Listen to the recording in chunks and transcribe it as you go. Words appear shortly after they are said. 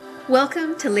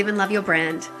Welcome to Live and Love Your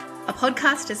Brand, a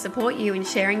podcast to support you in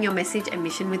sharing your message and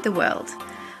mission with the world.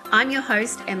 I'm your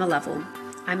host, Emma Lovell.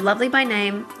 I'm lovely by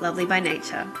name, lovely by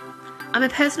nature. I'm a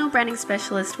personal branding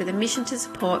specialist with a mission to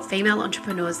support female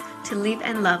entrepreneurs to live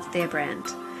and love their brand.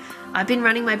 I've been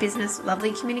running my business,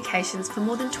 Lovely Communications, for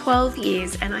more than 12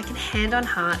 years, and I can hand on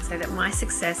heart say that my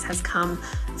success has come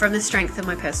from the strength of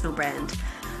my personal brand.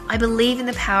 I believe in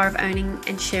the power of owning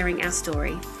and sharing our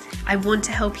story. I want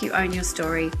to help you own your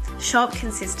story, show up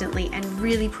consistently, and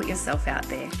really put yourself out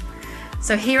there.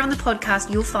 So here on the podcast,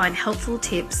 you'll find helpful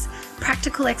tips,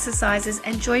 practical exercises,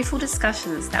 and joyful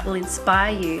discussions that will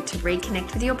inspire you to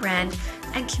reconnect with your brand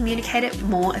and communicate it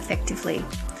more effectively.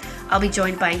 I'll be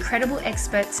joined by incredible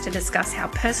experts to discuss how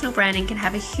personal branding can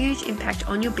have a huge impact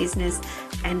on your business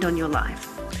and on your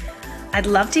life. I'd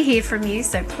love to hear from you,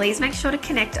 so please make sure to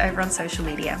connect over on social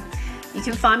media. You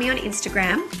can find me on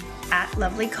Instagram at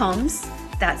lovelycoms,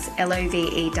 that's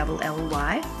Lovely, double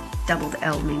the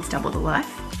L means double the life.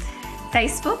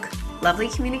 Facebook, Lovely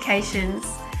Communications,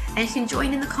 and you can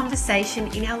join in the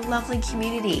conversation in our lovely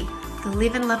community, the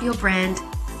Live and Love Your Brand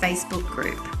Facebook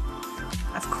group.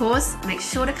 Of course, make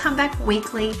sure to come back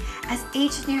weekly as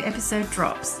each new episode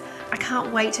drops. I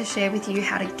can't wait to share with you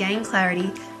how to gain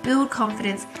clarity, build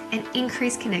confidence, and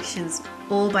increase connections,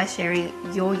 all by sharing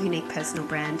your unique personal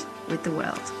brand with the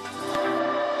world.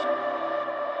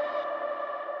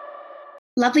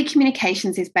 Lovely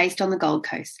Communications is based on the Gold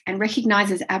Coast and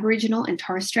recognises Aboriginal and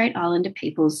Torres Strait Islander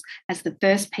peoples as the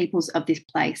first peoples of this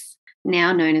place,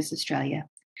 now known as Australia.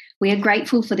 We are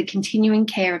grateful for the continuing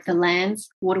care of the lands,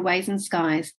 waterways and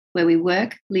skies where we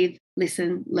work, live,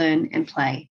 listen, learn and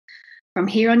play. From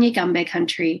here on Yugambeh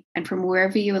country and from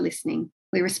wherever you are listening,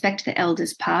 we respect the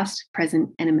elders past,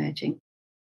 present and emerging.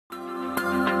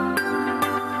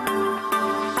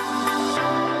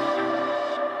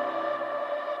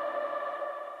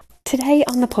 Today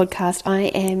on the podcast, I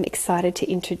am excited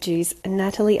to introduce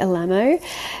Natalie Alamo,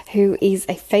 who is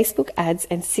a Facebook ads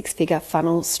and six-figure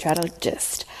funnel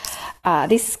strategist.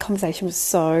 This conversation was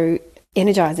so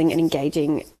energizing and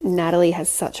engaging. Natalie has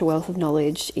such a wealth of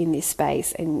knowledge in this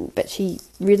space, but she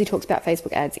really talks about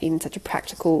Facebook ads in such a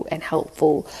practical and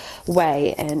helpful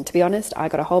way. And to be honest, I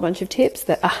got a whole bunch of tips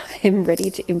that I am ready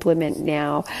to implement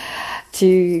now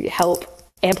to help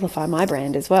amplify my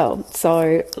brand as well.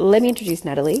 So let me introduce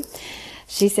Natalie.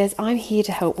 She says, I'm here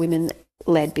to help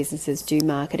women-led businesses do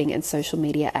marketing and social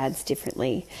media ads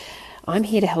differently. I'm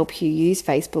here to help you use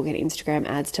Facebook and Instagram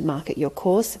ads to market your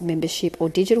course, membership, or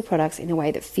digital products in a way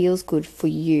that feels good for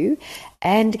you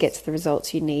and gets the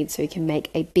results you need so you can make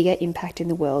a bigger impact in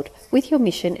the world with your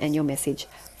mission and your message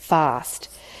fast.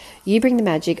 You bring the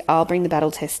magic, I'll bring the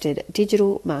battle-tested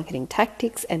digital marketing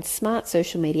tactics and smart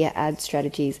social media ad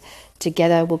strategies.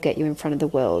 Together, we'll get you in front of the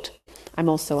world. I'm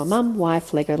also a mum,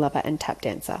 wife, Lego lover, and tap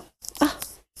dancer.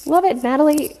 Love it.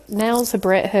 Natalie nails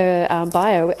her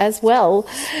bio as well.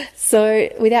 So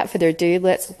without further ado,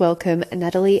 let's welcome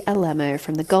Natalie Alamo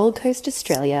from the Gold Coast,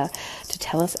 Australia, to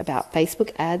tell us about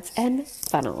Facebook ads and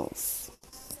funnels.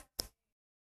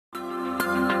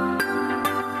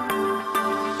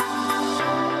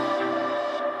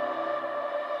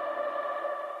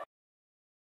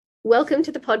 Welcome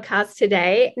to the podcast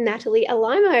today, Natalie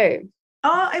Alamo.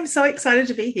 Oh, I'm so excited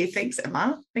to be here. Thanks,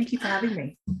 Emma. Thank you for having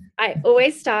me. I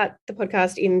always start the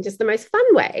podcast in just the most fun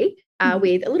way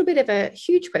with a little bit of a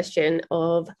huge question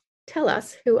of, tell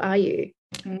us, who are you?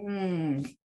 Who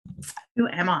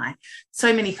am I?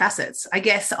 So many facets. I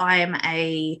guess I am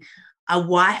a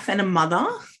wife and a mother.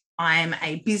 I'm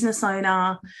a business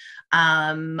owner.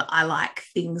 I like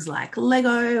things like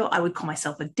Lego. I would call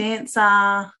myself a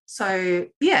dancer. So,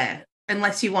 yeah,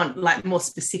 unless you want like more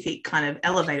specific kind of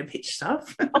elevator pitch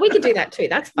stuff. Oh, we can do that too.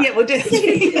 That's fine. Yeah, we'll do it.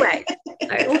 Anyway,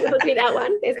 we'll do that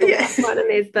one. There's the one, and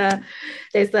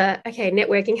there's the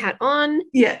networking hat on.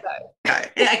 Yeah. Go.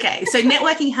 Okay. So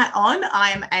networking hat on.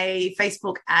 I'm a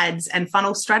Facebook ads and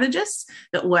funnel strategist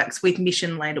that works with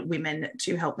mission-led women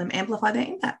to help them amplify their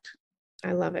impact.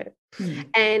 I love it.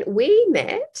 And we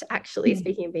met, actually,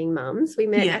 speaking of being mums, we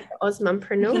met at the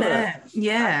Osmumpreneur.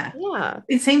 Yeah.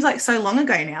 It seems like so long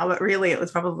ago now, but really it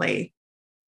was probably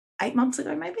 8 months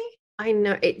ago, maybe. I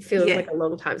know, it feels like a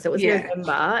long time. So it was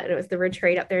November, and it was the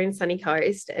retreat up there in Sunny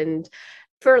Coast. And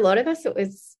for a lot of us, it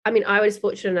was, I was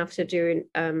fortunate enough to do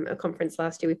a conference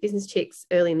last year with Business Chicks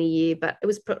early in the year, but it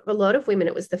was for a lot of women,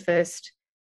 it was the first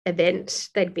event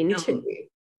they'd been to.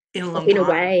 In a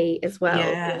way as well,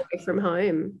 away from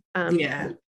home. For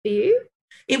you?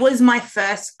 It was my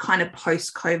first kind of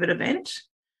post-COVID event.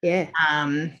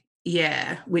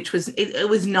 Which was, it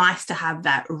was nice to have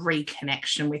that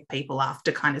reconnection with people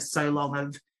after kind of so long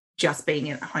of just being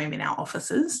at home in our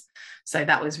offices. So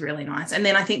that was really nice. And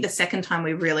then I think the second time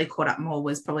we really caught up more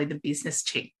was probably the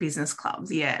business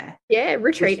clubs. Yeah. Yeah,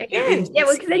 retreat again. Yeah,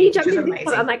 well, because then you jumped into this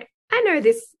club. I'm like, I know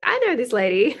this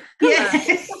lady. Yeah.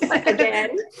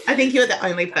 Again. I think you're the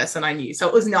only person I knew. So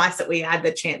it was nice that we had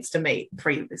the chance to meet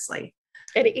previously.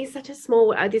 And it is such a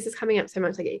small, this is coming up so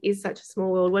much, like it is such a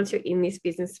small world. Once you're in this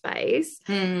business space,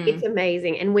 it's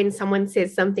amazing. And when someone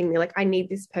says something, they're like, I need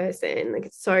this person. Like,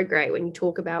 it's so great when you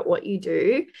talk about what you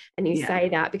do and you say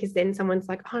that, because then someone's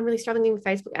like, oh, I'm really struggling with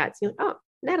Facebook ads. And you're like, oh,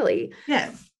 Natalie.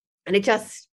 Yeah. And it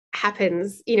just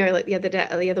happens, you know, like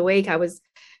the other week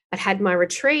I'd had my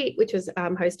retreat, which was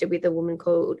hosted with a woman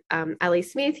called Ali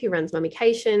Smith, who runs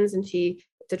Mummications, and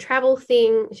it's a travel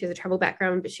thing. She has a travel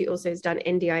background, but she also has done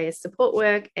NDIS support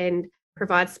work and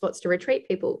provides spots to retreat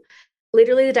people.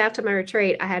 Literally the day after my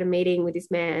retreat, I had a meeting with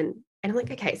this man, and I'm like,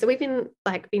 okay, so we've been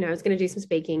like, you know, I was going to do some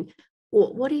speaking.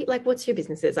 Well, what do you like? What's your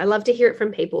businesses? I love to hear it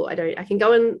from people. I can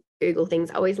go and Google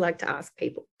things. I always like to ask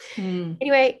people.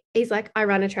 Anyway, he's like, I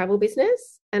run a travel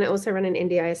business and I also run an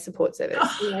NDIS support service.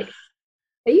 I'm like,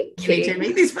 are you kidding?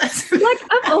 Me this person. Like,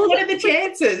 what are the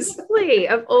chances?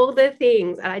 Of all the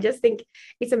things. And I just think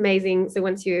it's amazing. So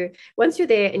once you're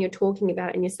there and you're talking about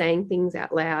it and you're saying things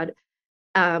out loud,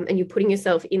 and you're putting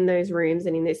yourself in those rooms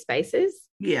and in those spaces,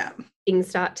 things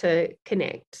start to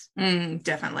connect.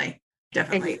 Definitely.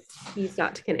 And you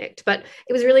start to connect. But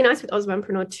it was really nice with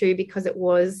Osmompreneur too, because it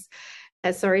was,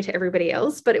 sorry to everybody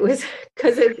else, but it was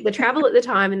because of the travel at the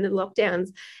time and the lockdowns,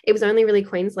 it was only really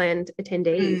Queensland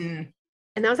attendees.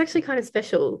 And that was actually kind of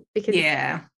special because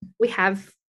we have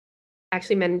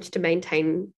actually managed to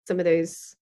maintain some of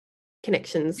those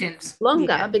connections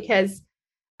longer because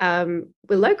we're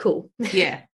local.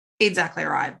 Yeah, exactly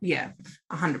right. Yeah,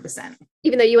 100%.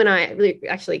 Even though you and I really,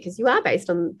 actually, because you are based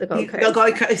on the Gold Coast. The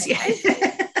Gold Coast,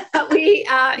 yeah. But we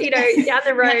are, you know, down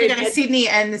the road. You have to go to Sydney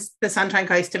and the Sunshine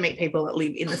Coast to meet people that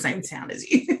live in the same town as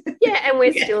you. Yeah, and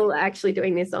we're still actually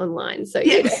doing this online. So,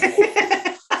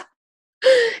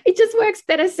 it just works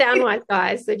better sound-wise,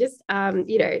 guys. So just,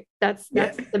 you know, that's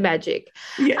the magic.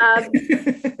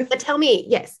 But tell me,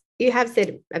 yes, you have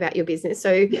said about your business.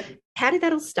 So how did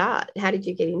that all start? How did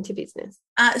you get into business?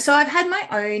 So I've had my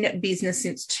own business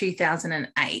since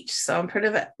 2008. So I'm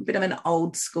a bit of an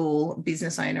old school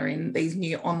business owner in these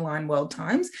new online world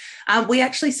times. We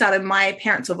actually started, my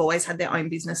parents have always had their own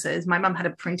businesses. My mum had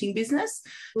a printing business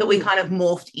that we kind of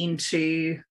morphed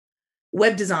into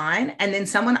web design. And then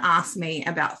someone asked me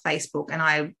about Facebook, and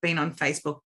I've been on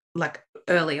Facebook like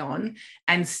early on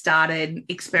and started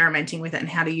experimenting with it and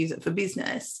how to use it for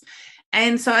business.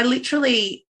 And so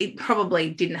it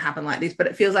probably didn't happen like this, but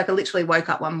it feels like I literally woke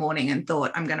up one morning and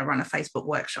thought, I'm going to run a Facebook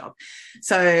workshop.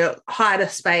 So hired a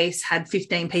space, had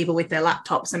 15 people with their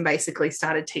laptops, and basically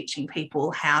started teaching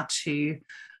people how to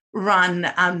run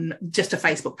just a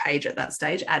Facebook page at that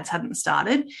stage. Ads hadn't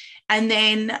started. And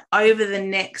then over the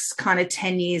next kind of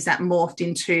 10 years, that morphed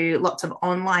into lots of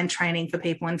online training for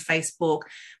people on Facebook,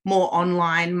 more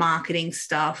online marketing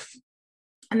stuff.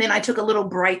 And then I took a little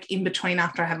break in between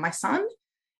after I had my son.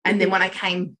 And then when I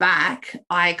came back,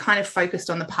 I kind of focused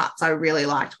on the parts I really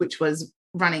liked, which was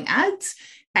running ads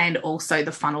and also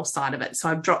the funnel side of it. So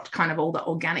I've dropped kind of all the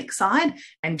organic side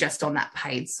and just on that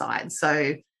paid side.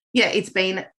 So yeah, it's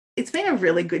been a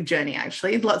really good journey,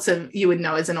 actually. Lots of, you would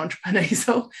know as an entrepreneur,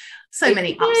 so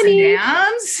many ups and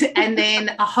downs. And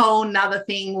then a whole nother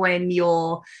thing when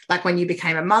you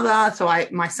became a mother. So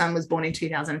my son was born in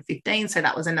 2015. So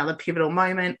that was another pivotal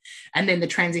moment. And then the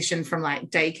transition from like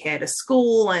daycare to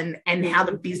school and how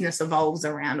the business evolves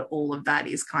around all of that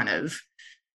is kind of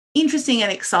interesting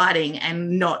and exciting,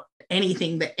 and not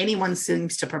anything that anyone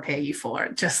seems to prepare you for.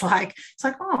 Just like, it's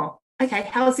like, oh, okay,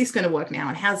 how is this going to work now?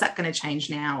 And how's that going to change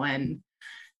now? And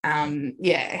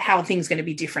how are things going to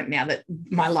be different now that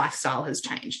my lifestyle has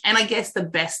changed? And I guess the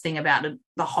best thing about it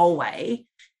the whole way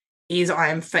is I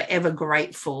am forever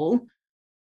grateful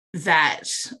that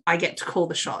I get to call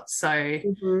the shots. So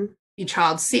your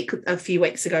child's sick a few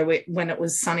weeks ago when it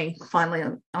was sunny finally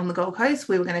on the Gold Coast,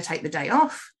 we were going to take the day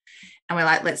off. And we're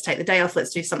like, let's take the day off. Let's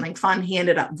do something fun. He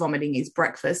ended up vomiting his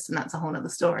breakfast, and that's a whole nother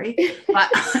story. But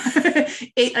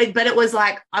it was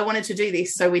like, I wanted to do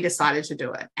this, so we decided to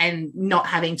do it. And not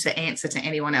having to answer to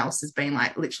anyone else has been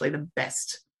like literally the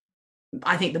best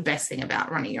thing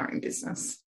about running your own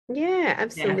business. Yeah,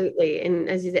 absolutely. Yeah. And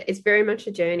as you said, it's very much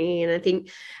a journey. And I think,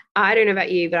 I don't know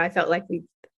about you, but I felt like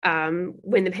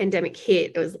when the pandemic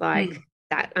hit, it was like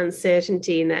that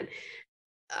uncertainty and that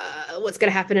what's going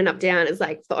to happen and up down is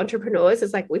like, for entrepreneurs,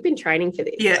 it's like, we've been training for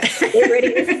this. Yeah. Like, we're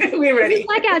ready. We're ready. It's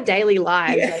like our daily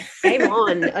lives. Yeah. Like, game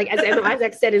on. Like as Emma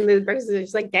Isaac said in the breakfast,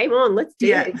 it's like, game on, let's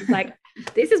do it. It's like,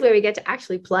 this is where we get to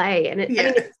actually play. And I mean,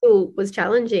 it still was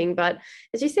challenging, but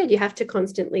as you said, you have to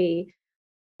constantly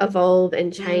evolve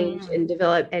and change and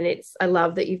develop. And I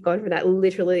love that you've gone from that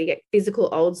literally physical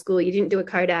old school. You didn't do a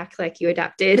Kodak, like you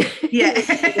adapted. Yeah.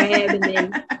 And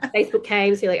then Facebook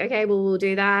came. So you're like, okay, well, we'll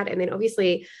do that. And then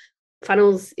obviously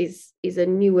funnels is a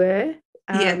newer,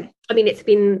 I mean, it's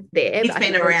been there. It's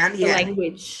been around, the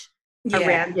language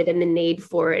around it and the need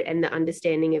for it and the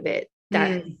understanding of it,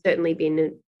 that's certainly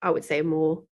been, I would say,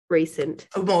 more recent.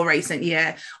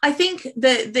 Yeah. I think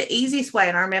the easiest way,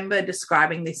 and I remember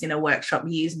describing this in a workshop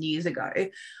years and years ago,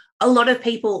 a lot of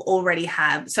people already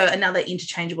have, so another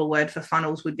interchangeable word for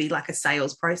funnels would be like a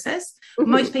sales process.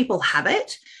 Most people have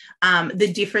it.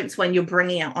 The difference when you're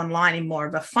bringing it online in more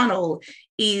of a funnel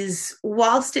is,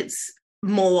 whilst it's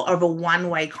more of a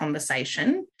one-way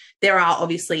conversation, there are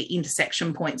obviously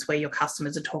intersection points where your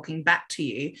customers are talking back to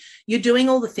you. You're doing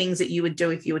all the things that you would do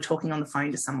if you were talking on the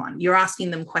phone to someone. You're asking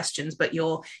them questions, but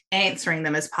you're answering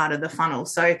them as part of the funnel.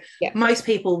 So most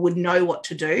people would know what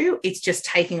to do. It's just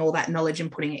taking all that knowledge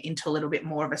and putting it into a little bit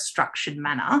more of a structured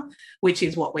manner, which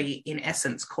is what we, in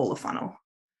essence, call a funnel.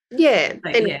 Yeah.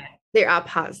 And there are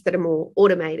parts that are more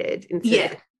automated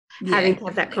instead of having to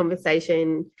have that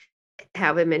conversation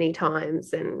however many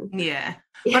times. And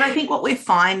but I think what we're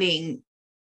finding,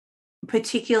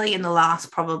 particularly in the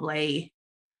last probably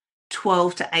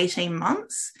 12 to 18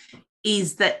 months,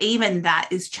 is that even that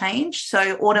is changed.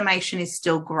 So automation is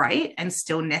still great and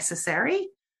still necessary,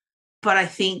 but I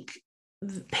think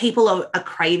people are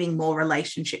craving more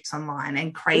relationships online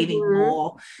and craving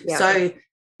more. So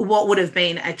what would have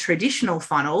been a traditional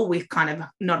funnel with kind of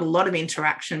not a lot of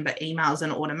interaction, but emails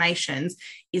and automations,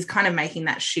 is kind of making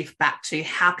that shift back to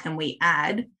how can we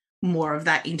add more of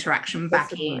that interaction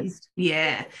back in.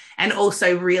 And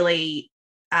also really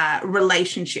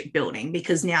relationship building,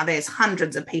 because now there's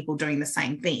hundreds of people doing the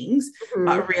same things,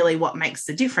 but really what makes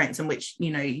the difference, and which,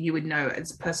 you know, you would know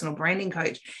as a personal branding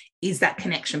coach, is that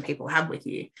connection people have with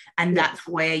you. And that's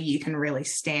where you can really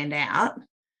stand out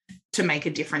to make a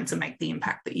difference and make the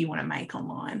impact that you want to make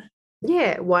online.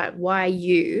 Why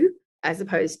you, as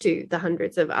opposed to the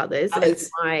hundreds of others. And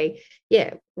why,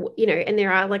 you know, and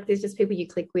there are, like, there's just people you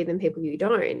click with and people you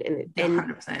don't, and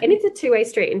 100%. And it's a two-way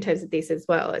street in terms of this as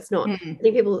well. It's not, I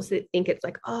think people think it's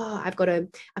like, oh, I've got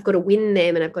to win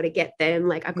them and I've got to get them,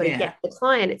 like I've got to get the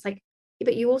client. It's like,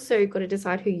 but you also got to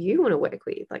decide who you want to work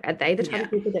with. Like, are they the type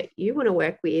of people that you want to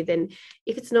work with? And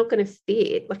if it's not going to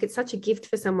fit, like, it's such a gift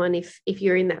for someone if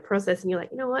you're in that process and you're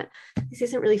like, you know what, this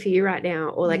isn't really for you right now,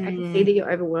 or like I can see that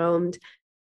you're overwhelmed,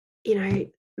 you know,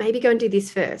 maybe go and do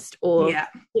this first, or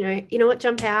you know what,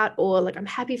 jump out, or like, I'm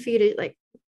happy for you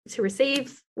to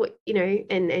receive what, you know,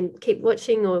 and keep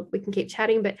watching, or we can keep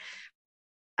chatting, but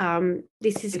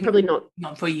this is probably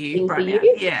not for you right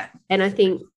now. And I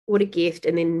think what a gift.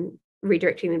 And then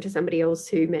redirecting them to somebody else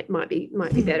who might be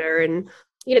better, and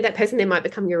you know, that person then might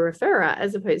become your referrer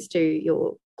as opposed to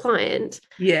your client.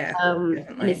 And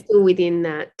it's still within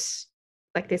that,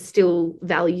 like, there's still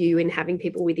value in having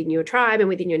people within your tribe and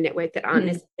within your network that aren't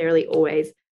necessarily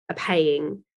always a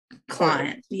paying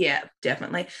client.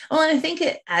 Definitely. Well, and I think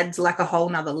it adds like a whole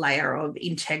nother layer of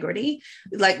integrity.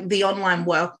 Like, the online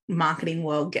marketing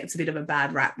world gets a bit of a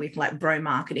bad rap with like bro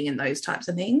marketing and those types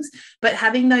of things, but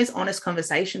having those honest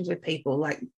conversations with people,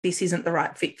 like, this isn't the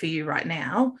right fit for you right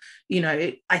now, you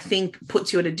know, I think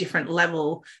puts you at a different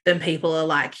level than people are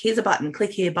like, here's a button,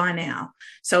 click here, buy now.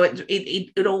 So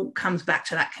it all comes back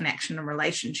to that connection and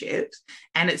relationships,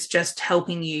 and it's just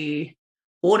helping you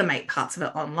automate parts of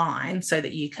it online so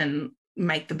that you can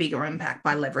make the bigger impact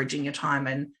by leveraging your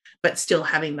time but still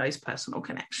having those personal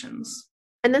connections.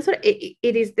 And that's what it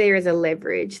is there as a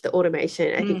leverage, the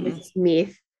automation. I think this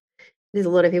myth, there's a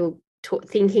lot of people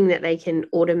thinking that they can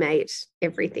automate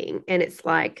everything. And it's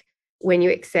like, when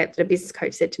you accept, a business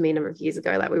coach said to me a number of years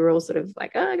ago, like, we were all sort of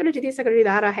like, oh, I got to do this, I got to do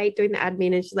that, I hate doing the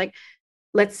admin. And she's like,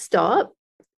 let's stop.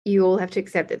 You all have to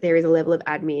accept that there is a level of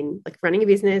admin, like running a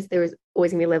business, there is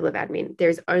always gonna be a level of admin.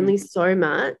 There's only so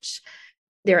much,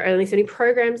 there are only so many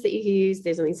programs that you use,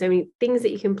 there's only so many things that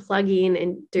you can plug in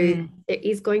and do. There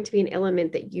is going to be an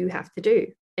element that you have to do,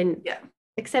 and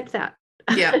accept that.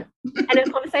 And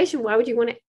a conversation, why would you want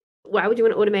to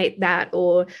automate that,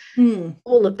 or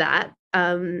all of that?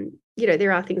 You know,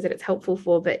 there are things that it's helpful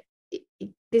for, but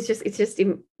it's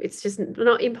just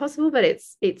not impossible, but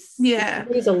it's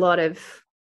there's a lot of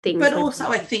things. But also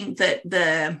I think that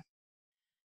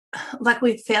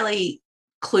we're fairly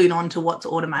clued on to what's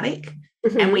automatic,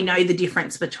 and we know the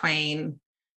difference between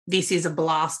this is a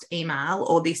blast email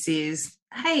or this is,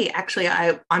 hey, actually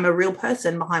I'm a real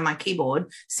person behind my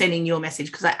keyboard sending you a message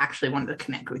because I actually wanted to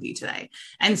connect with you today.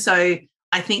 And so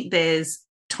I think there's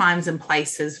times and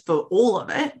places for all of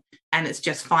it, and it's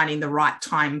just finding the right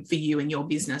time for you and your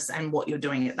business and what you're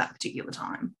doing at that particular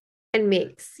time. And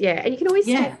mix, yeah. And you can always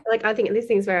Yeah. like, I think there's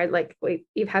things where like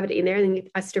you have it in there and then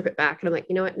I strip it back and I'm like,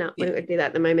 you know what, no, we're not going to do that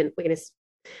at the moment. I want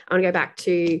to go back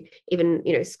to even,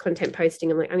 content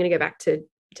posting. I'm like, I'm going to go back to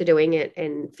doing it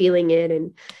and feeling it.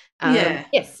 And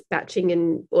yes, batching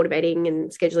and automating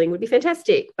and scheduling would be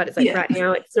fantastic, but it's like right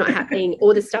now it's not happening.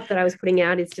 All the stuff that I was putting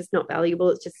out is just not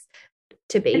valuable. It's just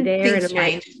to be there. And I'm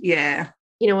like,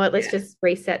 you know what, let's just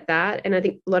reset that. And I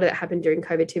think a lot of that happened during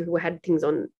COVID too. People had things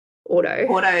on auto,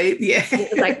 yeah.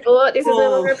 It was like, this is no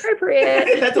longer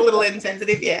appropriate. That's a little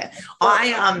insensitive. Yeah.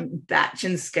 I batch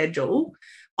and schedule.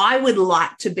 I would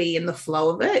like to be in the flow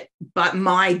of it, but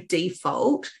my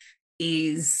default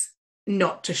is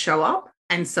not to show up.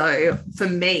 And so for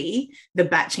me, the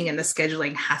batching and the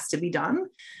scheduling has to be done,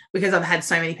 because I've had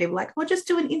so many people like, just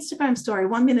do an Instagram story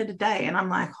 1 minute a day. And I'm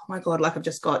like, oh my God, like I've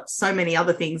just got so many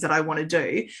other things that I want to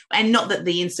do. And not that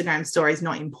the Instagram story is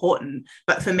not important,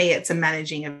 but for me, it's a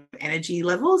managing of energy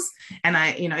levels. And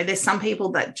there's some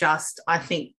people that I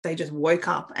think they just woke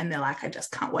up and they're like, I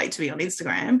just can't wait to be on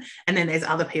Instagram. And then there's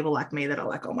other people like me that are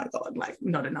like, oh my God, like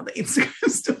not another Instagram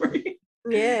story.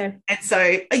 Yeah. And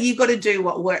so you've got to do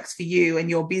what works for you and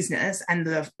your business and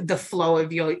the flow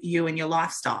of you and your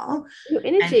lifestyle. Your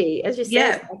energy, as you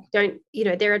said,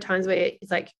 there are times where it's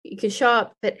like you can show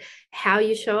up, but how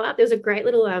you show up. There was a great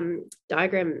little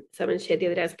diagram someone shared the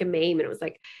other day. It's like a meme, and it was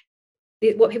like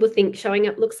what people think showing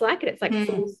up looks like. And it's like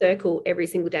full circle every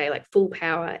single day, like full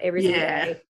power every single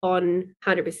day on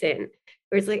 100%.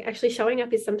 Whereas like actually showing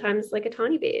up is sometimes like a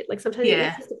tiny bit, like sometimes it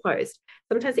is just a post,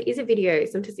 sometimes it is a video,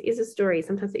 sometimes it is a story,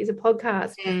 sometimes it is a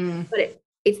podcast, but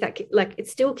it's that like it's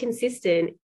still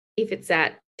consistent. If it's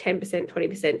at 10%,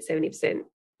 20%, 70%,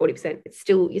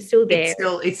 40%, you're still there.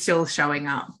 It's still showing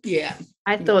up. Yeah.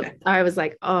 I thought I was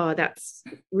like, oh, that's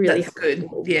really good.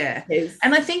 Yeah.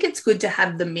 And I think it's good to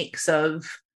have the mix of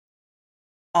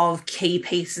key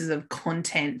pieces of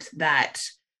content that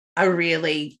are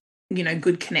really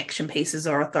good connection pieces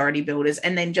or authority builders,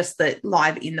 and then just the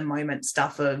live in the moment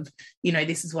stuff of,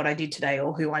 this is what I did today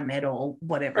or who I met or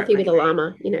whatever. Coffee with a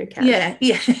llama, Kat. Yeah.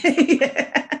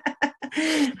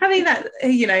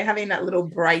 Having that little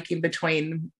break in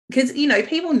between, because,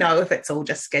 people know if it's all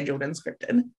just scheduled and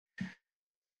scripted,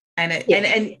 and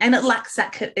it lacks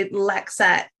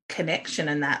that connection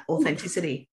and that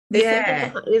authenticity.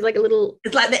 There's like a little,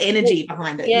 it's like the energy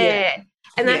behind it.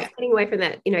 And that's getting away from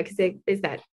that, because there's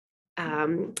that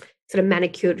sort of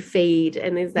manicured feed,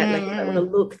 and there's that like I want to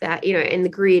look that, and the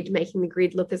grid, making the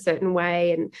grid look a certain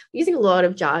way, and using a lot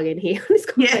of jargon here on this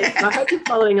conversation. I hope you're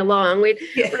following along. We're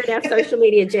in our social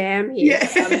media jam here.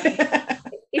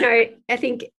 I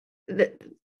think that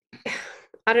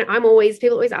people always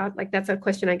ask, like, that's a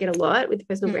question I get a lot with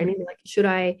personal branding. They're like, should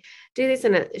I do this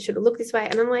and should it look this way?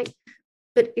 And I'm like,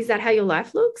 but is that how your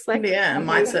life looks? Like,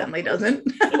 mine certainly doesn't.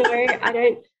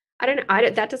 I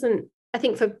don't. That doesn't. I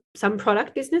think for some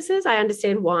product businesses, I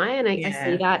understand why, and I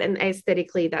see that, and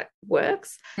aesthetically that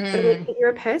works. But if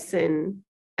you're a person,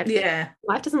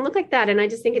 life doesn't look like that, and I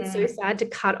just think it's so sad to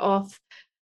cut off.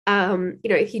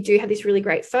 If you do have this really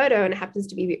great photo and it happens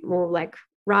to be a bit more like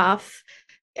rough,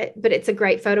 but it's a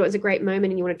great photo, it's a great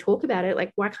moment, and you want to talk about it,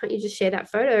 like, why can't you just share that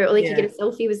photo? Or like you get a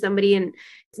selfie with somebody and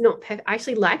it's not perfect. I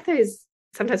actually like those,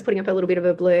 sometimes putting up a little bit of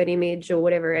a blurred image or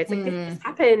whatever. It's like, this just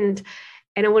happened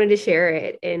and I wanted to share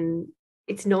it, and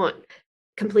it's not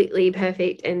completely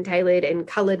perfect and tailored and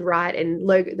colored right and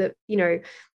logo that,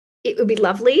 it would be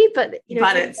lovely, but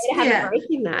it's to have a break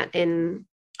in that. And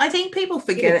I think people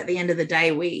forget at the end of the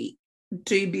day, we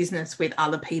do business with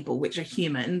other people, which are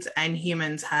humans, and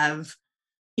humans have,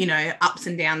 ups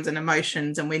and downs and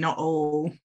emotions, and we're not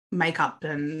all makeup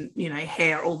and,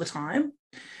 hair all the time.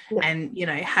 No. And,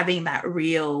 having that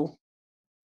real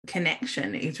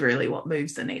connection is really what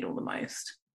moves the needle the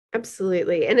most.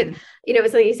 Absolutely. And it, it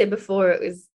was something you said before, it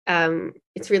was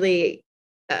it's really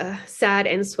sad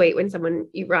and sweet when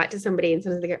you write to somebody and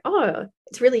sometimes they go, oh,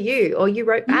 it's really you, or you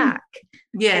wrote back.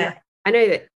 And I know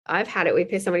that I've had it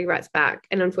where somebody writes back,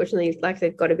 and unfortunately, like,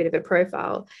 they've got a bit of a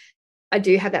profile. I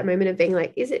do have that moment of being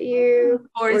like, is it you?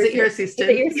 Or is it your assistant?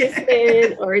 Is it your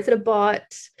assistant? Or is it a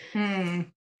bot?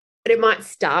 But it might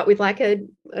start with like a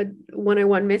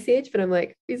 101 message, but I'm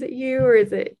like, is it you, or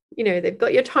is it, they've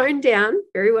got your tone down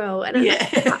very well. And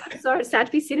I'm sorry, it's sad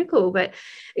to be cynical, but,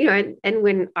 and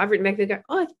when I've written back, they go,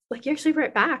 oh, like, you actually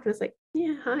wrote back. And I was like,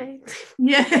 yeah, hi.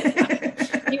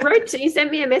 Yeah. You sent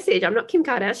me a message. I'm not Kim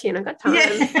Kardashian. I've got time.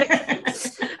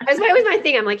 That's my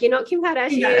thing. I'm like, you're not Kim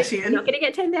Kardashian. You're not going to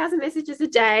get 10,000 messages a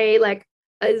day. Like,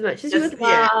 as much as you would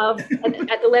Yeah. love,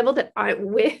 at the level that I don't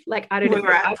know.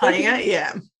 We're at playing it,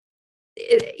 yeah.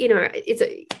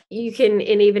 You can,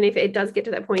 and even if it does get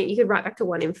to that point, you could write back to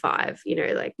 1 in 5,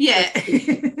 like Yeah.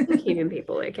 human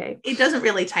people, okay. It doesn't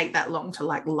really take that long to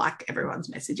like everyone's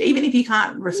message, even if you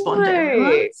can't respond to No,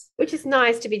 everyone's. which is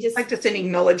nice to be just an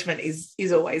acknowledgement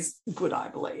is always good, I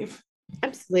believe.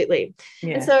 absolutely.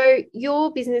 Yeah. And so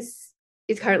your business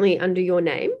is currently under your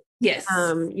name. Yes.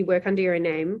 You work under your own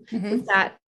name. Was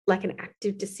that like an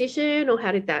active decision, or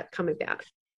how did that come about?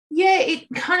 Yeah, it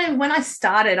kind of, when I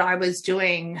started, I was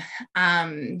doing,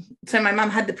 so my mum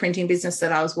had the printing business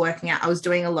that I was working at. I was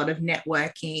doing a lot of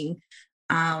networking,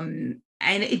 and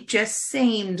it just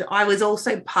seemed, I was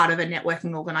also part of a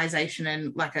networking organization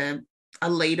and like a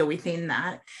leader within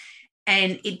that.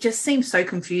 And it just seemed so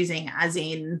confusing, as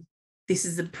in, this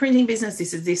is the printing business,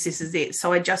 this is it.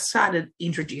 So I just started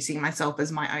introducing myself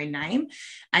as my own name.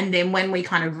 And then when we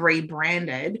kind of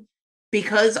rebranded,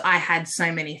 because I had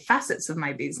so many facets of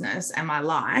my business and my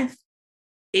life,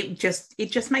 it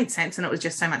just made sense, and it was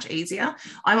just so much easier.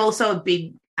 I'm also a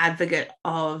big advocate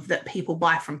of that people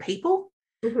buy from people,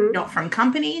 not from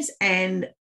companies. And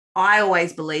I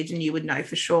always believed, and you would know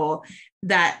for sure,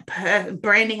 that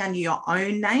branding under your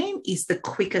own name is the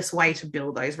quickest way to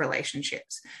build those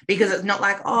relationships, because it's not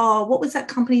like, oh, what was that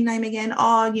company name again?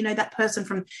 Oh, that person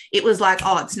from, it was like,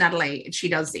 oh, it's Natalie, she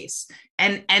does this.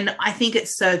 And I think it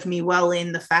served me well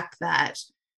in the fact that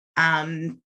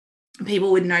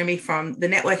people would know me from the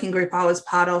networking group I was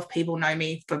part of. People know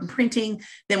me from printing.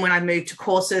 Then when I moved to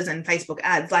courses and Facebook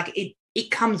ads, like it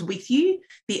comes with you.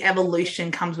 The evolution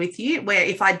comes with you, where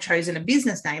if I'd chosen a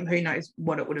business name, who knows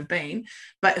what it would have been,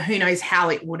 but who knows how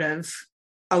it would have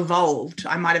evolved.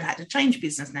 I might have had to change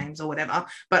business names or whatever,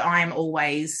 but I'm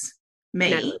always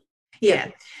me. Natalie. Yeah.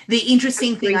 The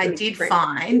interesting thing I did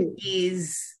find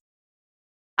is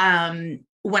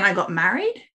when I got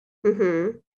married,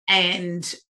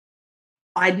 and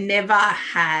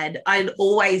I'd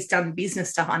always done business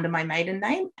stuff under my maiden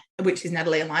name, which is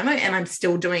Natalie Alaimo, and I'm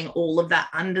still doing all of that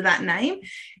under that name.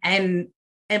 And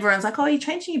everyone's like, oh, you're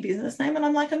changing your business name? And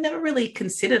I'm like, I've never really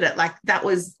considered it. Like, that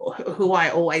was who I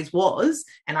always was,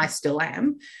 and I still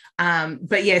am.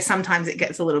 But yeah, sometimes it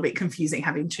gets a little bit confusing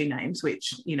having two names,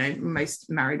 which, most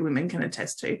married women can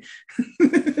attest to.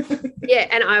 Yeah,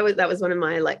 and that was one of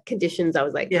my conditions. I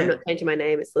was like, I'm not changing my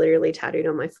name. It's literally tattooed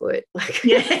on my foot.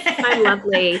 I'm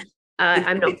lovely.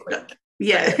 I'm not quick.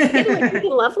 Yeah. So, quick and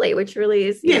lovely, which really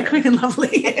is quick and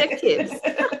lovely adjectives.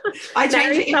 I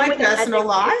change it in my personal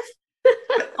life.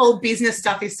 All business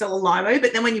stuff is still a limo,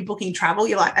 but then when you're booking travel,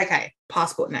 you're like, okay,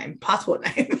 passport name.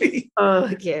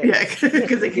 Oh yeah,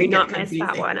 because it can not mess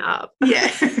that one up.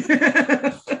 Yeah.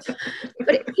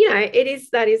 But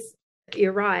that is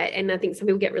you're right, and I think some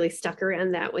people get really stuck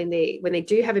around that when they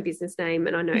do have a business name.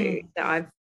 And I know that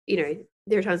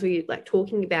there are times where you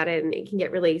talking about it, and it can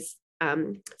get really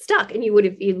stuck. And you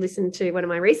listened to one of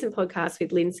my recent podcasts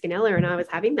with Lynn Scanella, and I was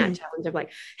having that challenge of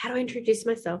how do I introduce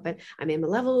myself? And I'm Emma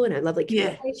Level, and I lovely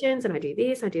communications, and I do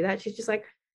this, I do that. She's just like,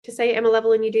 just say Emma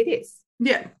Level and you do this.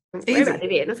 Yeah.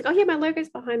 Easy. And I was like, oh yeah, my logo's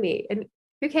behind me. And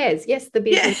who cares? Yes, the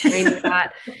business name of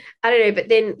that. I don't know. But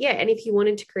then, and if you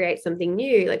wanted to create something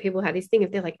new, people have this thing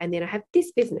if they're like, and then I have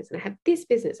this business, and I have this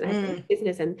business, and I have this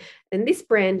business, and this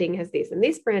branding has this, and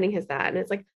this branding has that. And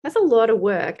it's like, that's a lot of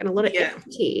work and a lot of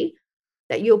equity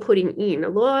that you're putting in, a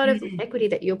lot of equity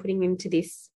that you're putting into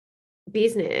this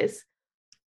business,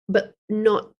 but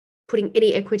not putting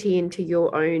any equity into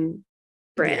your own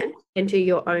brand, into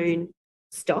your own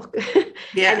stock.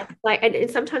 And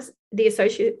sometimes the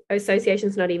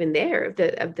association's not even there of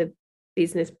the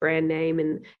business brand name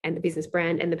and the business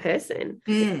brand and the person.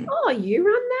 Oh, you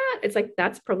run that? It's like,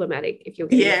 that's problematic if you're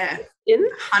getting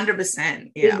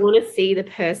 100%. You want to see the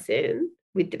person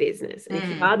with the business, and if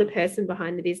you are the person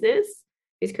behind the business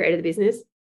who's created the business,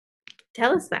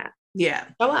 tell us that. Show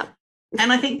up.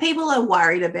 And I think people are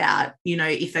worried about,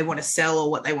 if they want to sell or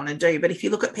what they want to do. But if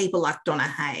you look at people like Donna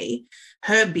Hay,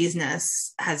 her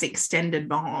business has extended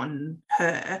beyond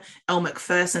her. Elle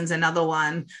Macpherson's another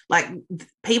one.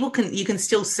 You can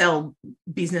still sell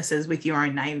businesses with your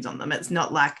own names on them. It's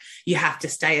not like you have to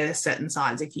stay at a certain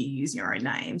size if you use your own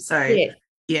name. So I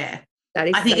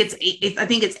think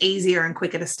it's easier and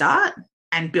quicker to start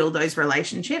and build those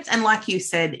relationships. And like you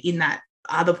said in that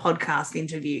other podcast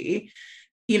interview,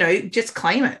 just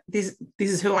claim it. This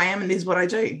is who I am, and this is what I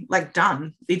do.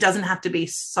 Done. It doesn't have to be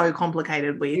so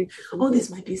complicated with, this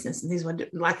is my business and this is what I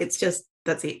do. It's just,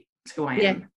 that's it. It's who I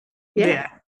am. Yeah.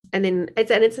 And then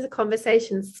it's a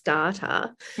conversation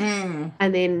starter. Mm.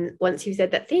 And then once you've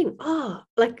said that thing,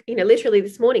 like, literally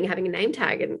this morning having a name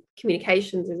tag and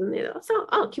communications, isn't there?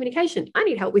 So, communication. I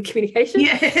need help with communication.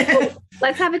 Yeah. Well,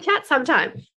 let's have a chat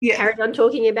sometime. Yeah. Carried on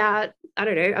talking about, I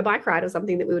don't know, a bike ride or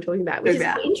something that we were talking about, which is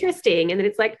interesting. And then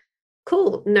it's like,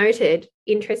 cool, noted,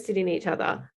 interested in each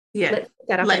other. Yeah. Let's pick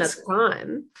that up another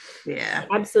time. Yeah.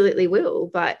 Absolutely will.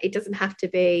 But it doesn't have to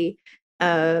be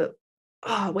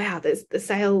oh wow, the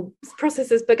sales process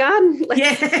has begun.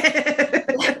 Let's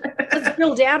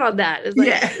drill down on that. It's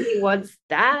like, he wants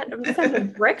that. I'm just having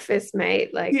breakfast,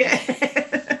 mate. Like,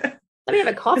 let me have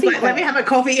a coffee. Let me have a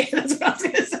coffee. That's what I was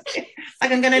going to say.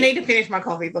 Like, I'm going to need to finish my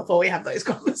coffee before we have those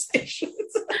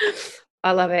conversations.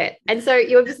 I love it. And so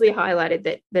you obviously highlighted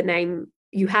that the name,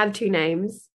 you have two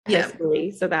names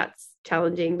personally, so that's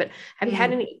challenging. But have you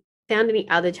found any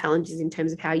other challenges in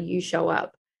terms of how you show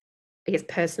up, I guess,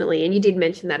 personally? And you did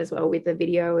mention that as well with the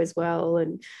video as well.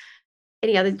 And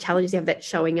any other challenges you have that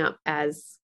showing up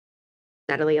as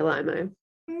Natalie Alaimo?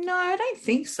 No, I don't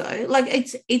think so. Like,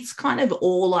 it's kind of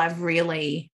all I've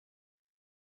really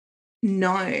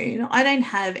known. I don't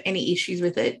have any issues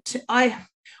with it. I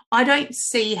don't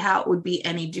see how it would be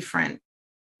any different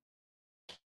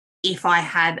if I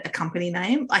had a company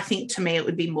name. I think to me it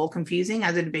would be more confusing,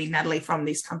 as it'd be Natalie from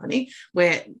this company,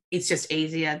 where it's just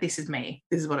easier. This is me.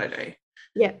 This is what I do.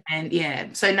 Yeah.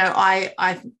 And so no,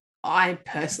 I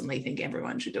personally think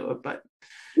everyone should do it, but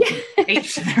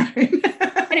each to their own.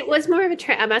 And it was more of a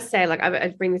trend. I must say, like, I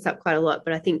bring this up quite a lot,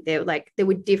 but I think there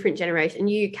were different generations.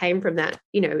 You came from that,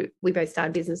 we both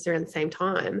started business around the same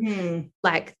time,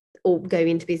 like, or go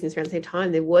into business around the same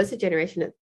time. There was a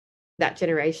generation, that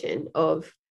generation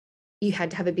of, you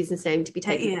had to have a business name to be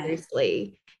taken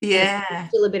seriously. Yeah.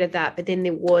 Still a bit of that, but then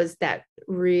there was that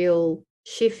real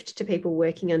shift to people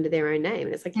working under their own name.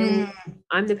 And it's like,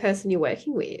 I'm the person you're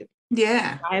working with.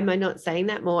 Yeah. Why am I not saying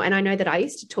that more? And I know that I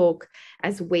used to talk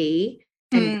as we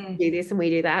and do this and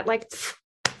we do that. Like,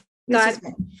 guys,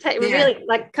 really,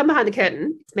 like, come behind the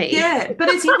curtain. It's me. Yeah. But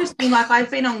it's interesting. Like,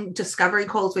 I've been on discovery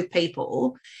calls with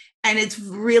people, and it's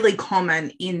really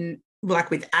common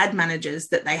with ad managers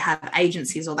that they have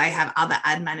agencies or they have other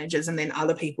ad managers, and then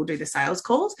other people do the sales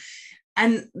calls.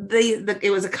 And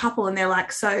it was a couple, and they're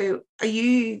like, so are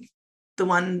you the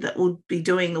one that will be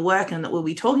doing the work and that we'll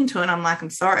be talking to? And I'm like, I'm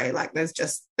sorry, like, there's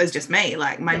just me.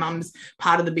 Like, my mum's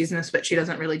part of the business, but she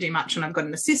doesn't really do much, and I've got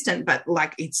an assistant, but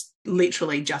like, it's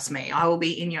literally just me. I will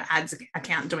be in your ads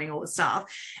account doing all the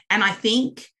stuff. And I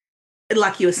think,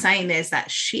 like you were saying, there's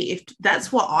that shift.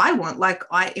 That's what I want. Like,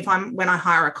 when I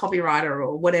hire a copywriter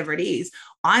or whatever it is,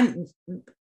 I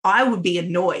would be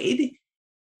annoyed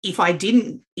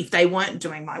if they weren't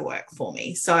doing my work for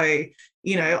me. So,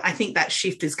 I think that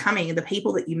shift is coming. The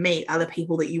people that you meet are the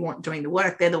people that you want doing the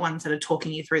work. They're the ones that are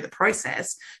talking you through the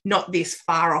process, not this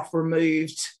far off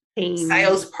removed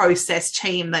sales process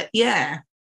team that,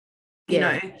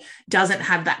 doesn't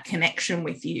have that connection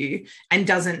with you and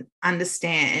doesn't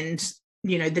understand,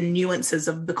 the nuances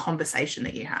of the conversation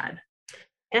that you had.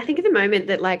 And I think at the moment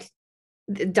that, like,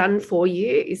 done for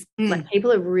you is like,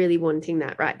 people are really wanting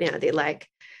that right now. They're like,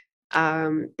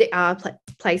 there are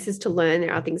places to learn,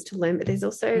 there are things to learn, but there's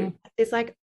also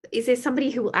is there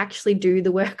somebody who will actually do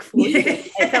the work for you?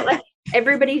 It felt like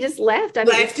everybody just left. I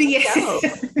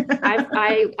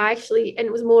actually, and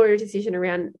it was more a decision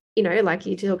around, like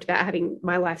you talked about having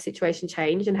my life situation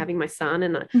change and having my son,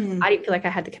 and I didn't feel like I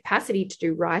had the capacity to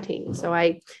do writing. So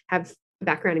I have a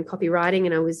background in copywriting,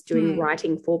 and I was doing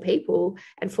writing for people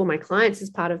and for my clients as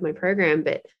part of my program,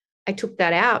 but I took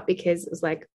that out because it was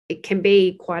like, it can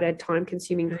be quite a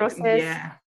time-consuming process.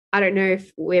 Yeah. I don't know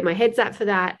where my head's at for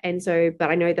that. And so, but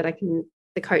I know that I can,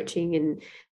 the coaching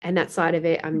and that side of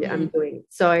it, I'm doing.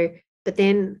 So, but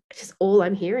then just all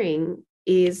I'm hearing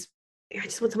is, I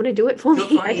just want someone to do it for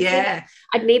me. I'd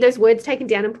need those words taken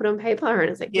down and put on paper. And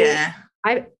it's like,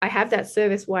 I have that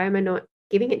service. Why am I not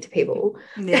giving it to people?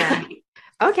 Yeah.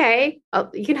 Okay,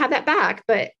 you can have that back.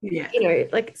 But,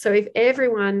 like, so if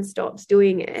everyone stops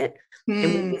doing it,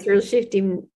 and with this real shift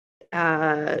in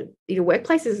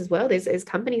workplaces as well, there's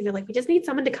companies that are like, we just need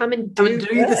someone to come and do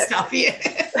the stuff,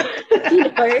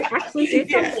 actually do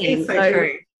something. It's so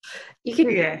true. You can,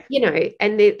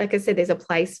 and like I said, there's a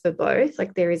place for both.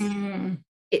 Like, there is,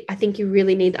 I think you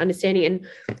really need the understanding. And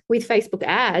with Facebook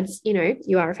ads,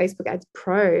 you are a Facebook ads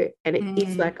pro, and it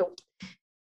is like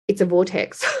it's a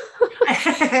vortex.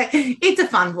 It's a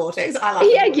fun vortex. I love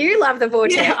it. You love the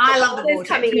vortex. Yeah, I love the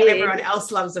vortex. Everyone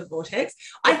else loves the vortex.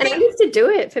 I used to do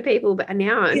it for people, but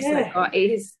now I'm just like, I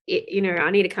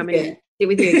need to come in and sit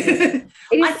with you again.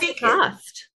 It is I think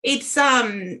fast. it's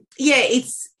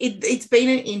it's been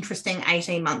an interesting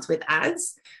 18 months with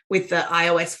ads, with the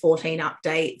iOS 14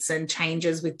 updates and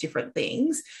changes with different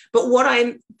things. But what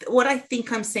I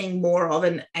think I'm seeing more of,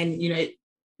 and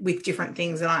with different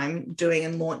things that I'm doing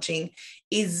and launching,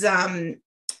 is and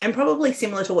probably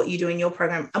similar to what you do in your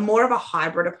program, a more of a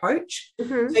hybrid approach.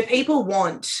 Mm-hmm. So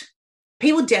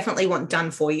people definitely want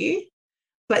done for you,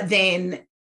 but then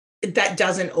that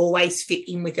doesn't always fit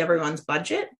in with everyone's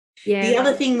budget. Yeah. The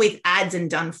other thing with ads and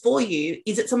done for you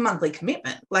is it's a monthly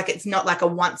commitment. Like, it's not like a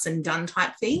once and done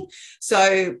type thing.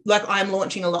 So like, I'm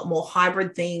launching a lot more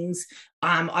hybrid things.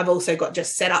 I've also got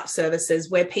just set up services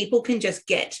where people can just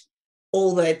get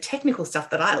all the technical stuff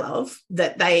that I love,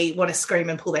 that they want to scream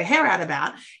and pull their hair out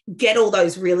about, get all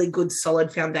those really good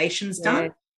solid foundations done. Yeah.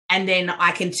 And then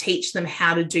I can teach them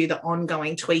how to do the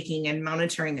ongoing tweaking and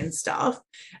monitoring and stuff,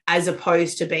 as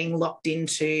opposed to being locked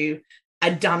into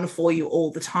a done for you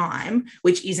all the time,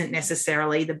 which isn't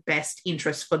necessarily the best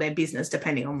interest for their business,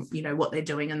 depending on, what they're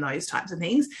doing and those types of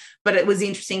things. But it was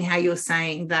interesting how you were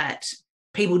saying that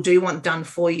people do want done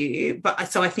for you.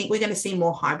 But so I think we're going to see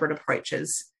more hybrid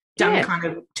approaches done kind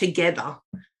of together.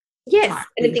 Yes,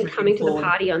 and I think coming to the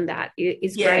party on that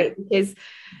is great, because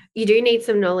you do need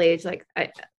some knowledge. Like,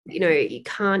 you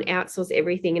can't outsource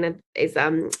everything. And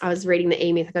I was reading the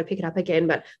E-Myth, I got to pick it up again,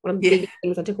 but one of the big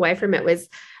things I took away from it was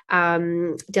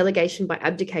delegation by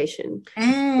abdication.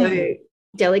 So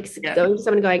going to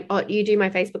someone going, oh, you do my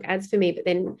Facebook ads for me, but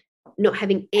then not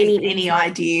having any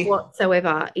idea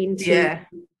whatsoever into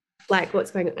like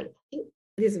what's going on. I think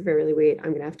this is really weird.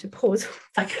 I'm going to have to pause.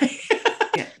 Okay.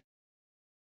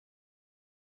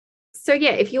 So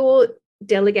if you're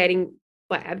delegating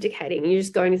by abdicating, you're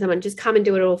just going to someone, just come and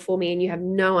do it all for me, and you have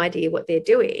no idea what they're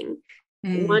doing.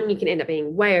 One, you can end up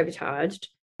being way overcharged.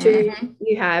 Two,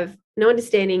 you have no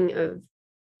understanding of,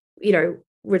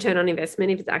 return on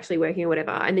investment, if it's actually working or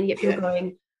whatever. And then you get people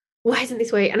going, why isn't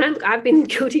this working? And I've been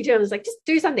guilty too. I was like, just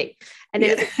do something. And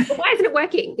then it's like, well, why isn't it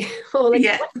working? Or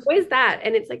like, where's that?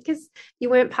 And it's like, because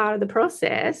you weren't part of the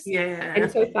process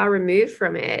and so far removed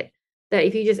from it, that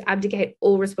if you just abdicate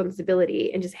all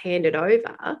responsibility and just hand it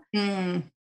over,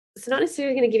 it's not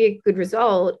necessarily going to give you a good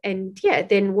result. And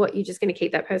then what, you're just going to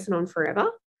keep that person on forever?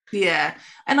 Yeah.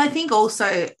 And I think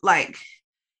also, like,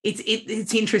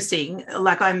 it's interesting.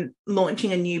 Like, I'm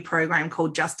launching a new program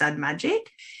called Just Add Magic.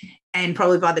 And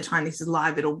probably by the time this is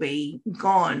live, it'll be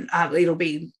gone. It'll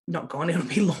be not gone. It'll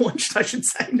be launched, I should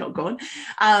say, not gone.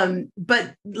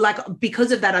 But like,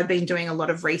 because of that, I've been doing a lot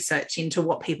of research into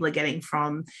what people are getting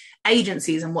from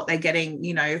agencies and what they're getting,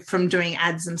 from doing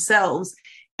ads themselves.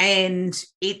 And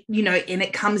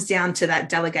it comes down to that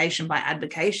delegation by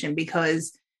abdication,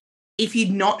 because if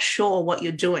you're not sure what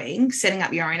you're doing, setting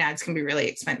up your own ads can be really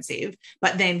expensive.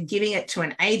 But then giving it to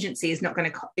an agency is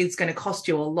it's going to cost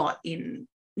you a lot in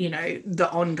the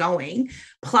ongoing,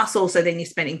 plus also then you're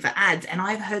spending for ads. And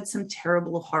I've heard some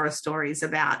terrible horror stories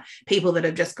about people that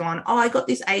have just gone, oh, I got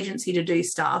this agency to do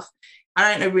stuff,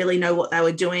 I don't really know what they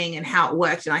were doing and how it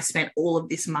worked, and I spent all of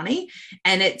this money.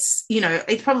 And it's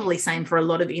it's probably the same for a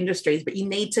lot of industries, but you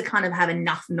need to kind of have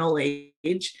enough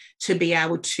knowledge to be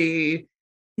able to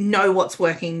know what's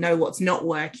working, know what's not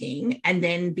working, and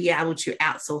then be able to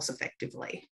outsource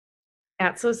effectively.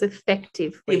 Outsource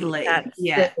effectively.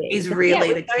 Is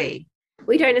really the key.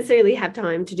 We don't necessarily have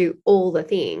time to do all the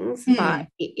things, but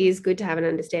it is good to have an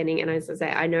understanding. And as I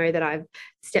say, I know that I've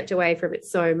stepped away from it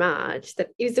so much that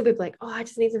even still people like, oh, I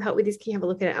just need some help with this. Can you have a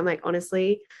look at it? I'm like,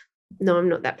 honestly, no, I'm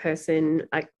not that person.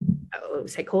 Like, I would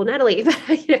say call Natalie, but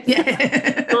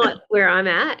not where I'm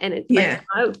at. And it's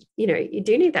like, you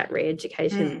do need that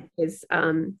re-education because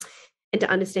and to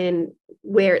understand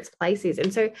where its place is.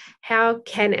 And so how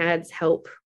can ads help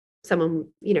someone,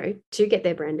 to get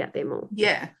their brand out there more?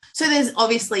 Yeah. So there's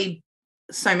obviously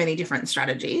so many different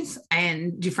strategies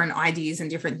and different ideas and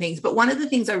different things. But one of the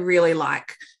things I really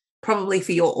like, probably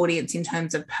for your audience in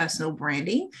terms of personal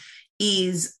branding,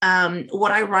 is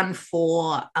what I run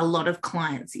for a lot of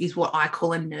clients is what I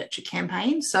call a nurture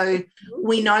campaign. So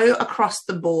we know across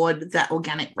the board that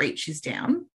organic reach is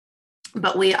down,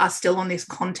 but we are still on this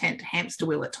content hamster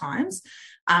wheel at times,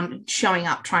 showing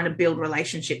up, trying to build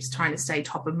relationships, trying to stay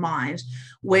top of mind,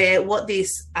 where what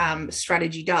this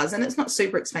strategy does, and it's not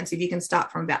super expensive, you can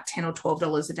start from about $10 or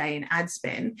 $12 a day in ad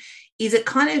spend, is it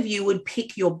kind of, you would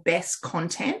pick your best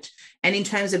content. And in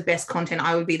terms of best content,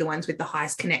 I would be the ones with the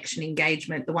highest connection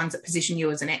engagement, the ones that position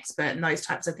you as an expert and those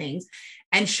types of things.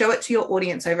 and show it to your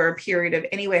audience over a period of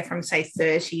anywhere from, say,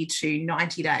 30 to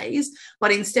 90 days.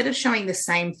 But instead of showing the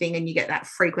same thing and you get that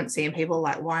frequency and people are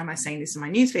like, why am I seeing this in my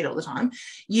newsfeed all the time?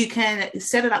 You can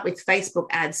set it up with Facebook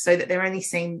ads so that they're only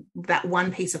seeing that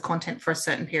one piece of content for a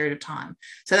certain period of time.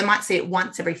 So they might see it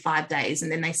once every 5 days,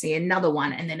 and then they see another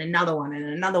one, and then another one, and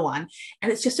another one.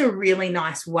 And it's just a really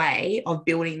nice way of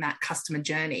building that customer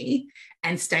journey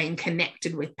and staying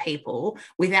connected with people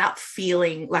without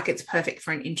feeling like it's perfect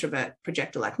for an introvert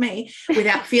projector like me,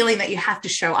 without feeling that you have to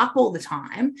show up all the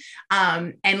time.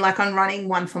 And like, I'm running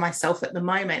one for myself at the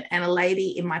moment, and a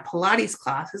lady in my Pilates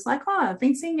class is like, oh, I've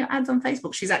been seeing your ads on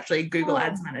Facebook. She's actually a Google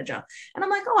Ads manager. And I'm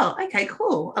like, oh, okay,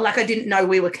 cool. Like, I didn't know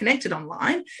we were connected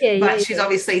online, but she's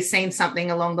obviously seen something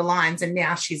along the lines, and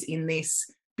now she's in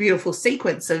this beautiful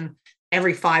sequence of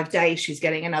every 5 days she's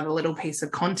getting another little piece of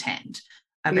content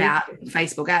about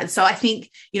Facebook ads. So I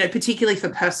think, particularly for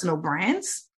personal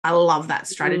brands, I love that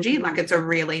strategy. Like, it's a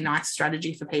really nice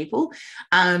strategy for people.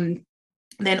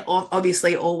 Then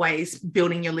obviously always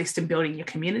building your list and building your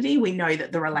community. We know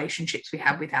that the relationships we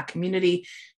have with our community,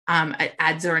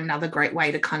 ads are another great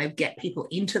way to kind of get people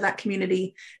into that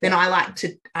community. Then I like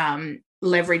to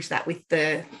leverage that with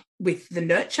the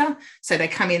nurture. So they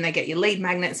come in, they get your lead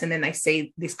magnets, and then they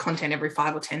see this content every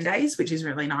 5 or 10 days, which is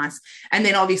really nice. And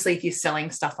then obviously if you're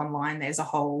selling stuff online, there's a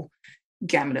whole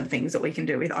gamut of things that we can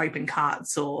do with open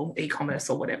carts or e-commerce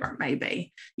or whatever it may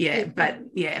be. Yeah. But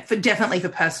yeah, definitely for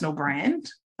personal brand,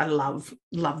 I love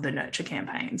the nurture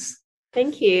campaigns.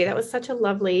 Thank you. That was such a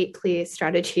lovely, clear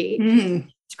strategy.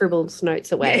 Scribbled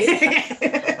notes away.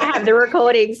 I have the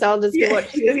recording, so I'll just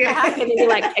watch this back, and then you're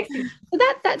like, so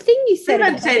that thing you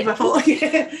said before. Well,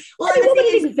 what would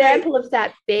an example of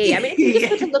that be? I mean, if you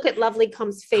just were to look at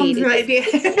Lovelycom's feed,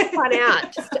 it's fun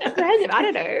out, just random. I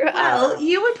don't know. Well,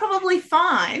 you would probably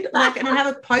find, like, and I have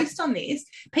a post on this.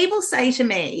 People say to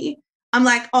me, I'm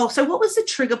like, oh, so what was the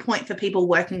trigger point for people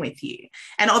working with you?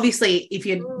 And obviously, if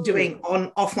you're doing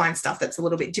offline stuff, that's a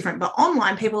little bit different. But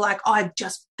online, people are like, oh, I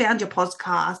just found your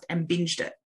podcast and binged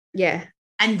it. Yeah.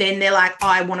 And then they're like, oh,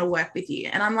 I want to work with you.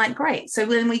 And I'm like, great. So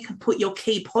then we could put your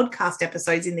key podcast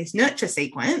episodes in this nurture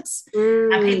sequence.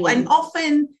 And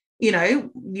often,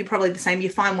 you're probably the same. You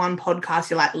find one podcast,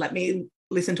 you're like, let me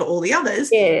listen to all the others.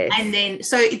 Yes. And then,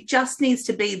 so it just needs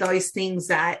to be those things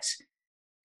that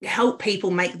help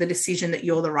people make the decision that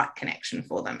you're the right connection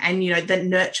for them. And, the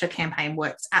nurture campaign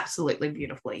works absolutely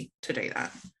beautifully to do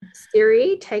that.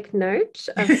 Siri, take note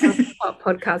of our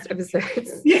podcast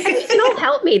episodes. Yeah. You can all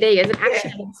help me. There is an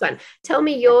action on this one. Tell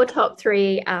me your top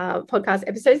 3 podcast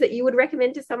episodes that you would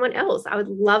recommend to someone else. I would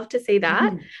love to see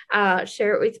that.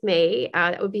 Share it with me.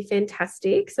 That would be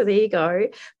fantastic. So there you go.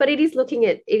 But it is looking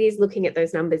at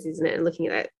those numbers, isn't it? And looking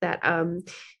at that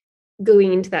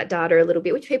going into that data a little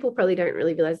bit, which people probably don't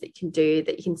really realize that you can do,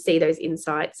 that you can see those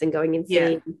insights and going and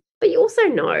seeing. But you also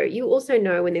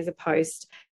know when there's a post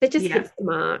that just hits the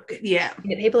mark. Yeah.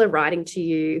 That people are writing to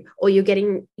you, or you're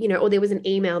getting, or there was an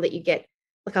email that you get,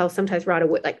 like, I'll sometimes write a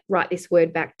word, like, write this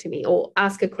word back to me, or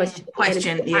ask a question.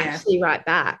 Actually write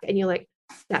back. And you're like,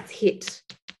 that's hit.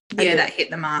 That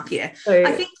hit the mark. Yeah. So,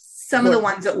 I think some of the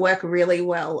ones that work really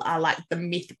well are like the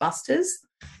myth busters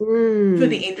for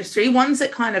the industry, ones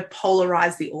that kind of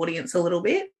polarize the audience a little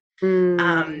bit,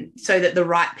 so that the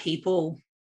right people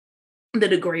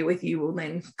that agree with you will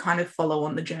then kind of follow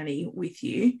on the journey with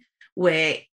you,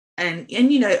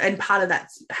 and part of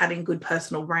that's having good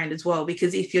personal brand as well,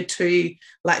 because if you're too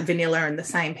like vanilla and the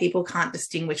same, people can't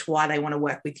distinguish why they want to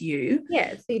work with you.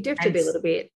 So you do have to be a little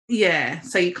bit,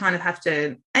 so you kind of have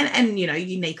to, and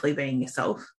uniquely being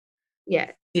yourself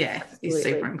is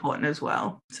super important as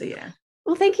well. So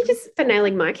well, thank you just for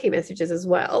nailing my key messages as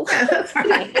well. That's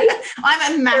right.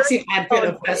 I'm a massive advocate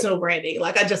of personal branding.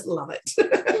 Like, I just love it.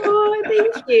 Oh,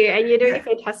 thank you. And you're doing a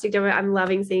fantastic job. I'm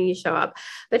loving seeing you show up.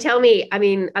 But tell me, I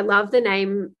mean, I love the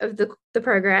name of the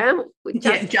program.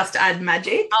 Just Add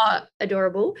Magic. Oh,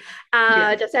 adorable.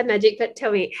 Just Add Magic. But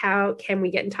tell me, how can we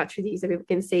get in touch with you so people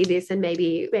can see this and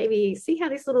maybe see how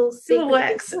this little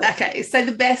works? Okay, so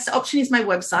the best option is my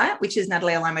website, which is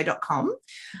nataliealaimo.com.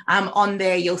 On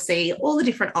there, you'll see all the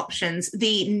different options.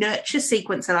 The nurture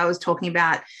sequence that I was talking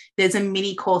about, there's a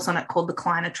mini course on it called the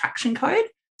Client Attraction Code.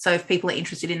 So if people are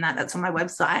interested in that, that's on my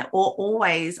website. Or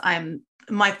always,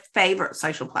 my favorite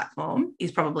social platform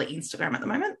is probably Instagram at the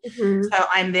moment. So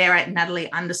I'm there at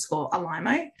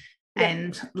Natalie_Alaimo,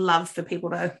 and love for people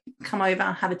to come over,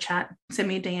 have a chat, send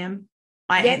me a DM.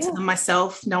 I answer them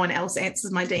myself. No one else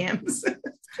answers my DMs.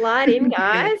 Slide in,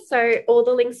 guys. So all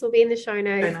the links will be in the show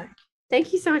notes.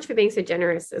 Thank you so much for being so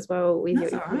generous as well with your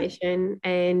information.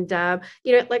 Right. And, can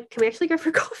we actually go for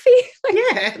a coffee?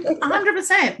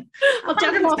 100%. I'll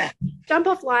jump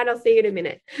offline. I'll see you in a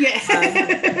minute.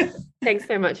 Yeah. Thanks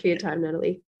so much for your time,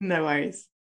 Natalie. No worries.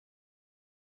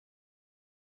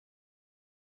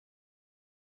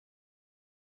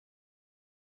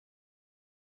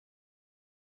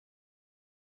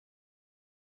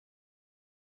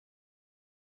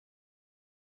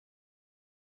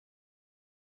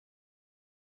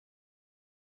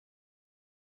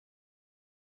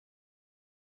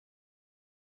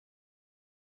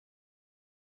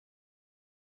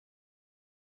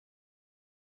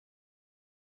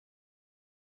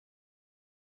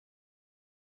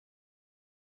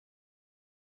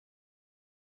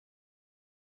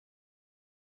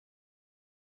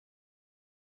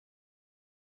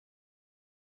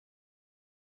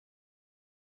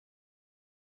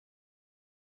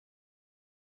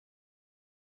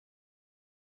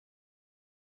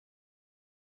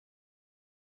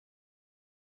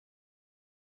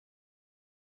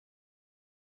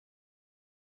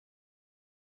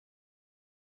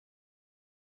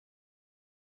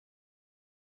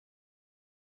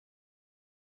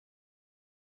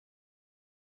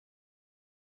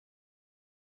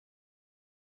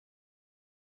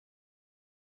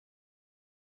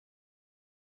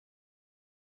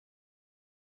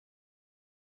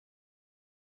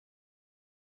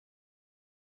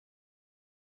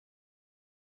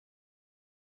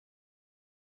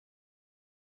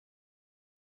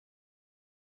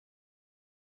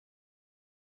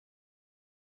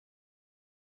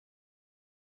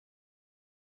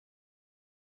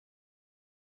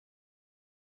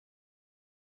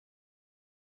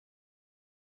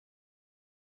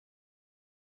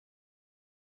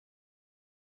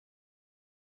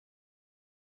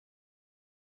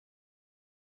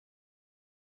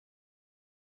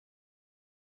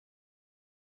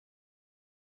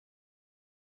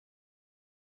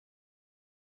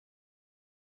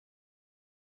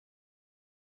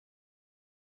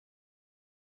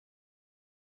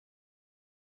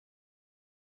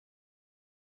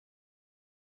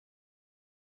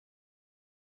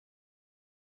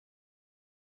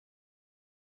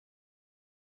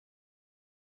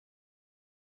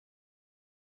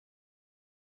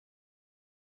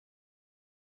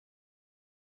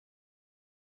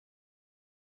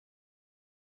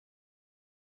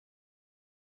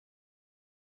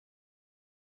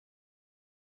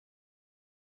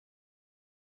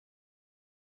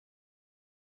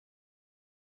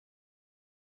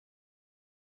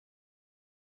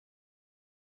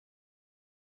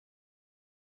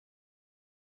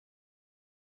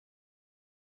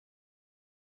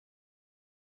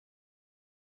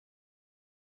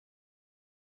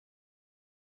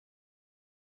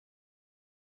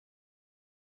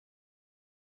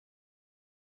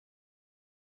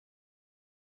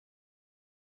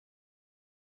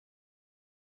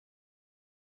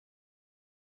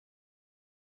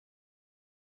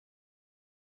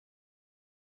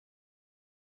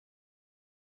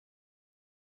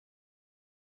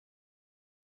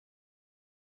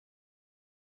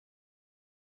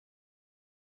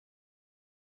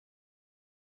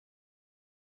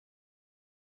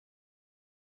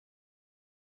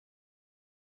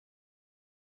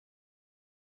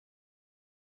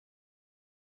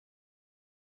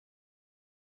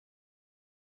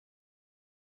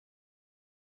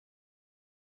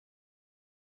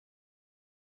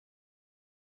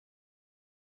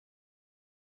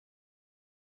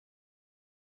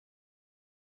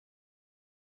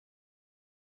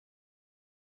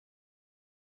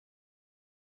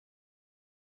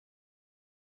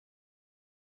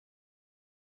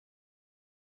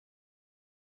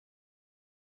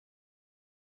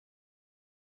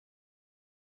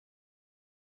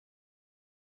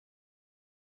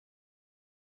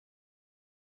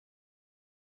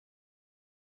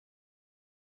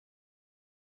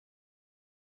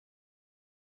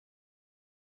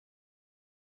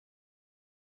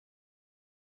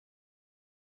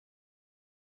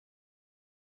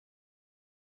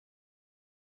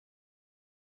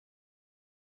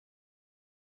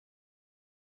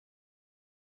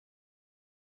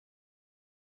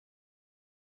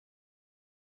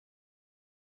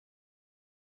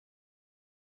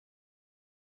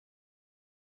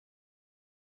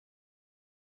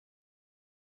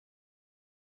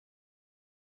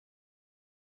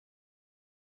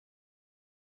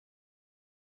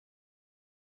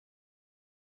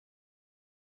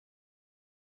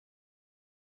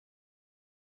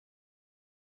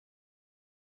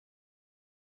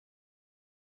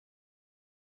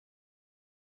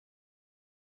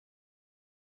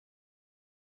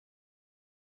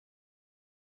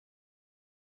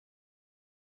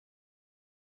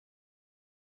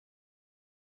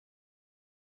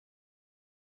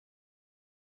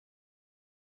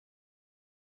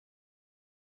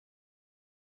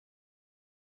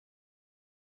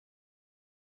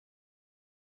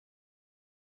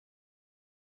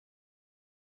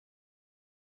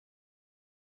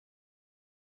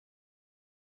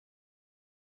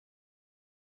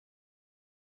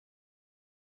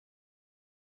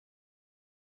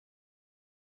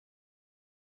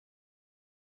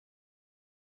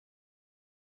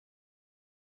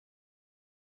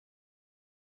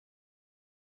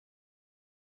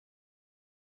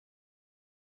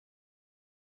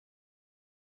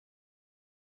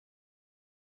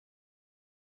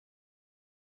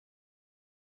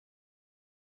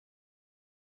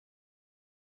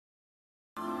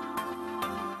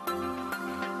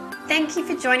 Thank you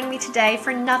for joining me today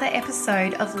for another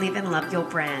episode of Live and Love Your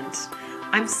Brand.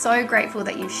 I'm so grateful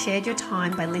that you've shared your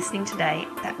time by listening today.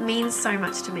 That means so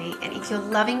much to me. And if you're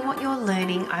loving what you're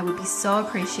learning, I would be so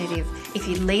appreciative if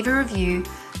you leave a review,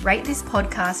 rate this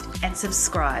podcast, and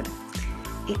subscribe.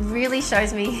 It really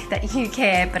shows me that you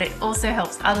care, but it also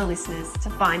helps other listeners to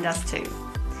find us too.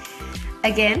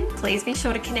 Again, please be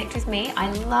sure to connect with me.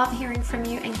 I love hearing from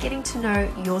you and getting to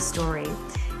know your story.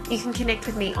 You can connect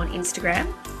with me on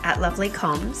Instagram at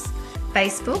LovelyComms,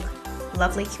 Facebook,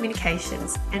 Lovely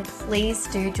Communications, and please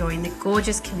do join the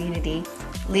gorgeous community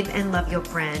Live and Love Your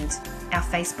Brand, our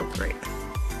Facebook group.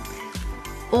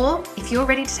 Or if you're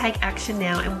ready to take action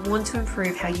now and want to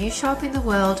improve how you show up in the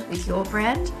world with your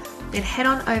brand, then head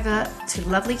on over to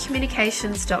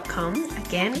lovelycommunications.com.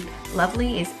 Again,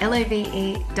 lovely is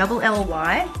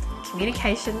Lovely,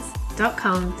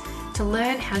 communications.com to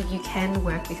learn how you can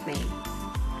work with me.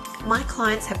 My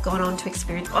clients have gone on to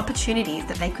experience opportunities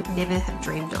that they could never have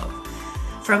dreamed of.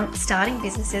 From starting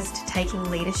businesses to taking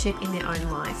leadership in their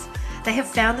own life, they have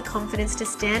found the confidence to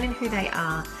stand in who they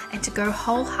are and to go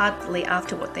wholeheartedly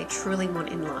after what they truly want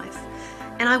in life.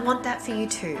 And I want that for you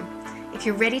too. If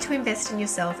you're ready to invest in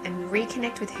yourself and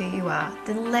reconnect with who you are,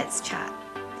 then let's chat.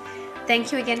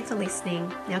 Thank you again for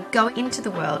listening. Now go into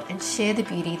the world and share the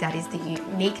beauty that is the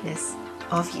uniqueness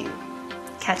of you.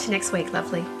 Catch you next week,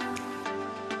 lovely.